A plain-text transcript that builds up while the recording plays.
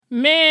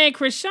Man,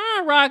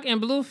 Chrisean Rock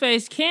and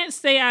Blueface can't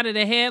stay out of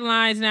the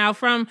headlines now.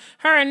 From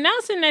her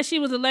announcing that she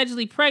was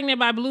allegedly pregnant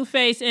by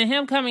Blueface and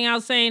him coming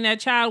out saying that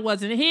child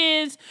wasn't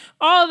his,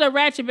 all of the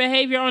ratchet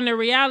behavior on the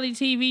reality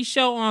TV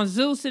show on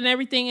Zeus and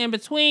everything in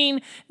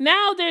between,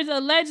 now there's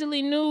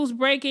allegedly news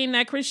breaking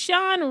that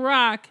Chrisean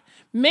Rock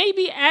may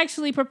be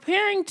actually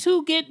preparing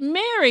to get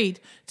married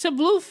to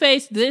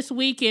Blueface this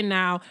weekend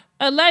now.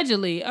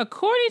 Allegedly,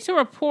 according to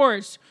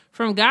reports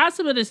from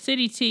Gossip of the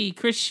City T,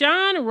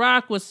 Chrisean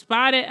Rock was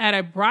spotted at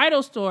a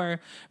bridal store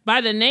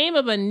by the name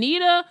of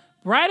Anita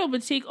Bridal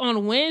Boutique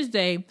on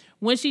Wednesday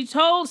when she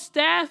told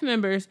staff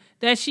members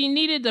that she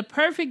needed the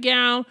perfect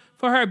gown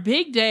for her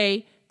big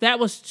day that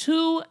was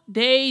 2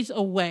 days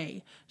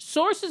away.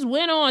 Sources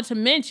went on to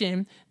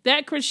mention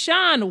that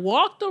Chrisean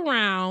walked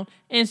around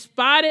and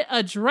spotted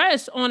a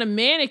dress on a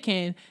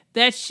mannequin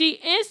that she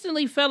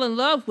instantly fell in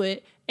love with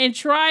and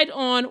tried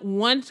on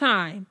one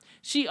time.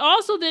 She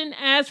also didn't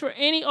ask for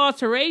any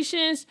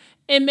alterations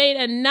and made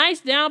a nice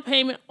down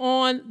payment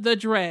on the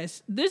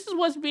dress. This is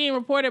what's being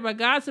reported by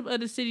Gossip of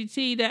the City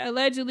T, that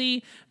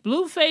allegedly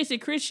Blueface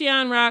and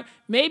Chrisean Rock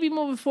may be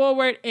moving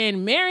forward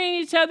and marrying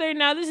each other.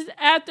 Now, this is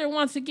after,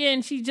 once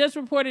again, she just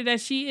reported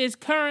that she is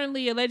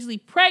currently allegedly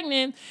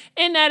pregnant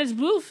and that is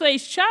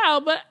Blueface's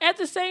child. But at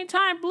the same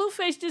time,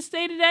 Blueface just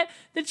stated that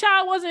the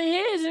child wasn't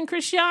his and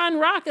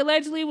Chrisean Rock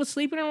allegedly was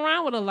sleeping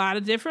around with a lot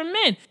of different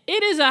men.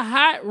 It is a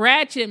hot,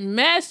 ratchet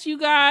mess, you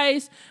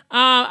guys.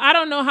 I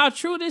don't know how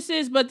true this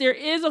is, but there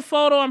is a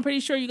photo. I'm pretty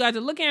sure you guys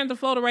are looking at the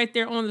photo right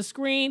there on the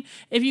screen.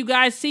 If you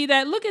guys see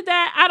that, look at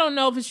that. I don't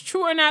know if it's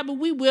true or not, but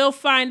we will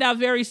find out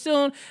very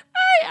soon.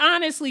 I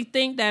honestly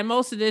think that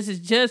most of this is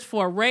just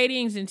for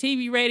ratings and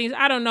TV ratings.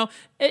 I don't know.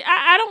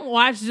 I don't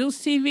watch Zeus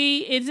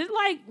TV. Is it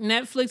like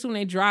Netflix when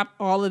they drop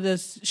all of the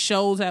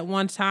shows at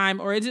one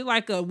time? Or is it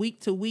like a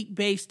week-to-week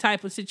based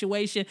type of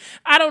situation?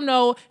 I don't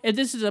know if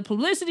this is a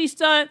publicity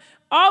stunt.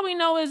 All we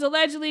know is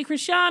allegedly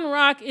Chrisean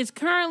Rock is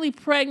currently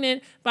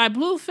pregnant by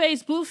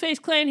Blueface.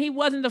 Blueface claimed he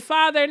wasn't the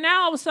father.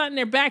 Now all of a sudden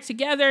they're back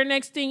together.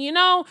 Next thing you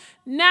know,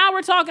 now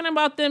we're talking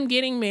about them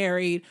getting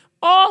married.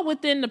 All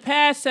within the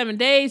past 7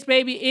 days,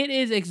 baby. It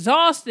is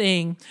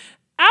exhausting.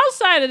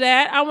 Outside of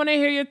that, I want to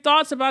hear your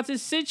thoughts about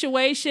this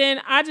situation.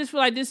 I just feel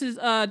like this is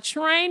a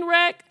train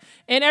wreck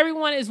and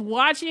everyone is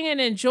watching and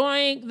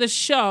enjoying the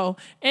show.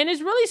 And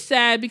it's really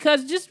sad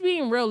because, just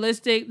being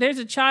realistic, there's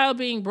a child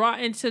being brought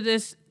into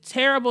this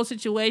terrible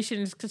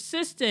situation. It's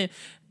consistent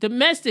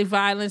domestic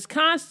violence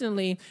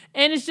constantly,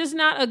 and it's just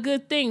not a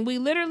good thing. We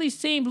literally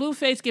seen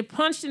Blueface get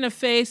punched in the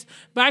face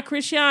by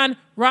Chrisean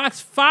Rock's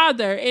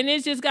father, and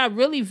it just got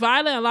really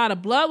violent. A lot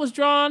of blood was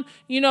drawn.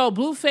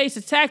 Blueface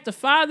attacked the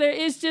father.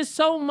 It's just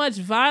so much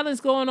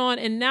violence going on,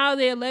 and now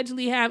they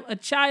allegedly have a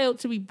child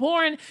to be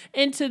born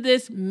into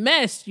this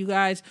mess, you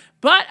guys.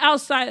 But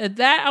outside of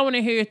that, I want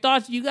to hear your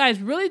thoughts. You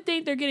guys really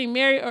think they're getting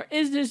married, or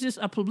is this just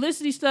a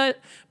publicity stunt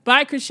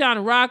by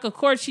Chrisean Rock? Of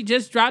course, she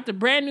just dropped a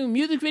brand new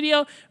music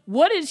video.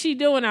 What is she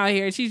doing out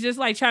here? She's just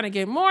like trying to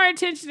get more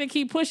attention and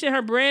keep pushing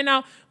her brand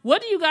out.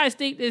 What do you guys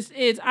think this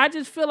is? I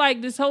just feel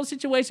like this whole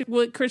situation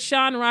with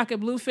Chrisean Rock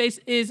and Blueface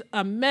is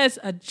a mess,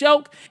 a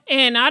joke.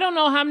 And I don't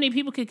know how many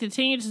people can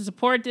continue to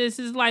support this.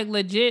 This is like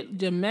legit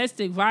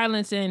domestic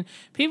violence, and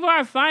people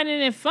are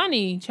finding it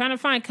funny, trying to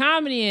find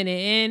comedy in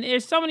it. And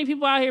there's so many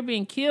people out here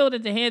being killed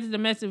at the hands of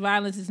domestic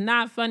violence. It's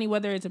not funny,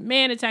 whether it's a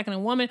man attacking a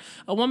woman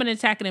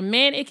attacking a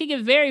man. It can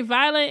get very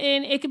violent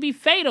and it could be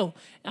fatal.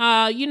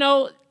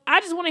 I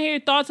just want to hear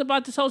your thoughts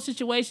about this whole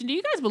situation. Do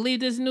you guys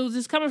believe this news?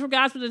 This is coming from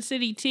Gospel of the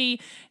City T.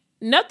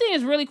 Nothing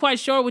is really quite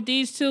sure with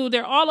these two.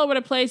 They're all over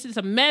the place. It's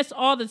a mess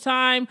all the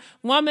time.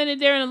 1 minute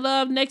they're in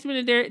love, next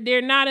minute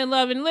they're not in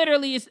love, and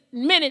literally it's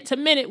minute to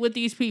minute with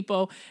these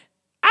people.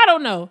 I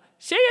don't know.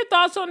 Share your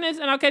thoughts on this,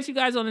 and I'll catch you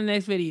guys on the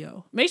next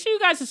video. Make sure you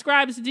guys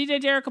subscribe. It's the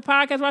DJ Jericho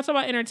Podcast, where I talk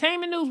about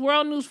entertainment news,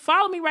 world news.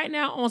 Follow me right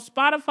now on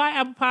Spotify,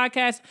 Apple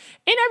Podcasts,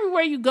 and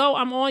everywhere you go.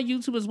 I'm on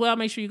YouTube as well.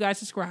 Make sure you guys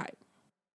subscribe.